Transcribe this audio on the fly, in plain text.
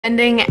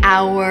Spending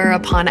hour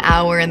upon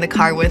hour in the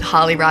car with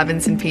Holly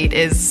Robinson Peete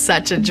is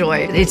such a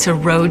joy. It's a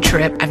road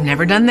trip. I've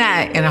never done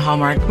that in a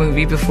Hallmark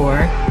movie before.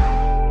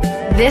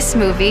 This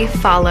movie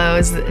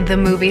follows the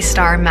movie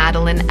star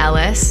Madeline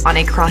Ellis on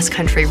a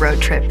cross-country road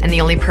trip, and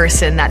the only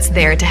person that's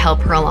there to help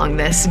her along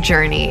this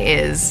journey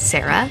is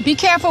Sarah. Be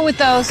careful with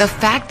those. The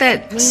fact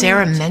that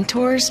Sarah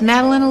mentors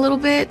Madeline a little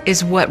bit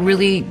is what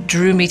really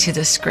drew me to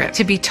the script.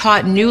 To be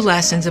taught new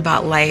lessons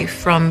about life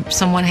from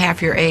someone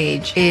half your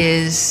age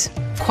is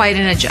quite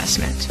an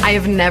adjustment. I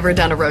have never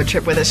done a road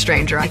trip with a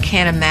stranger. I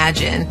can't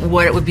imagine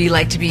what it would be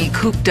like to be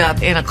cooped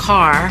up in a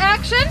car.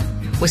 Action.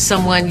 With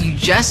someone you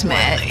just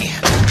met.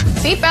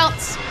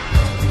 Seatbelts.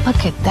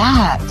 Look at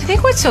that. I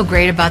think what's so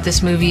great about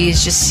this movie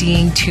is just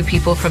seeing two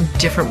people from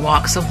different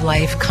walks of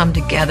life come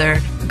together.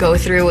 Go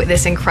through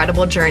this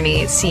incredible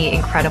journey, see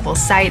incredible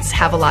sights,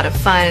 have a lot of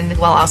fun,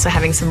 while also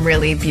having some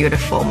really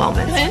beautiful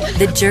moments.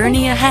 The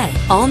Journey Ahead.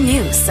 All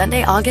new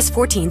Sunday, August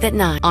 14th at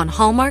 9 on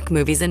Hallmark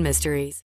Movies and Mysteries.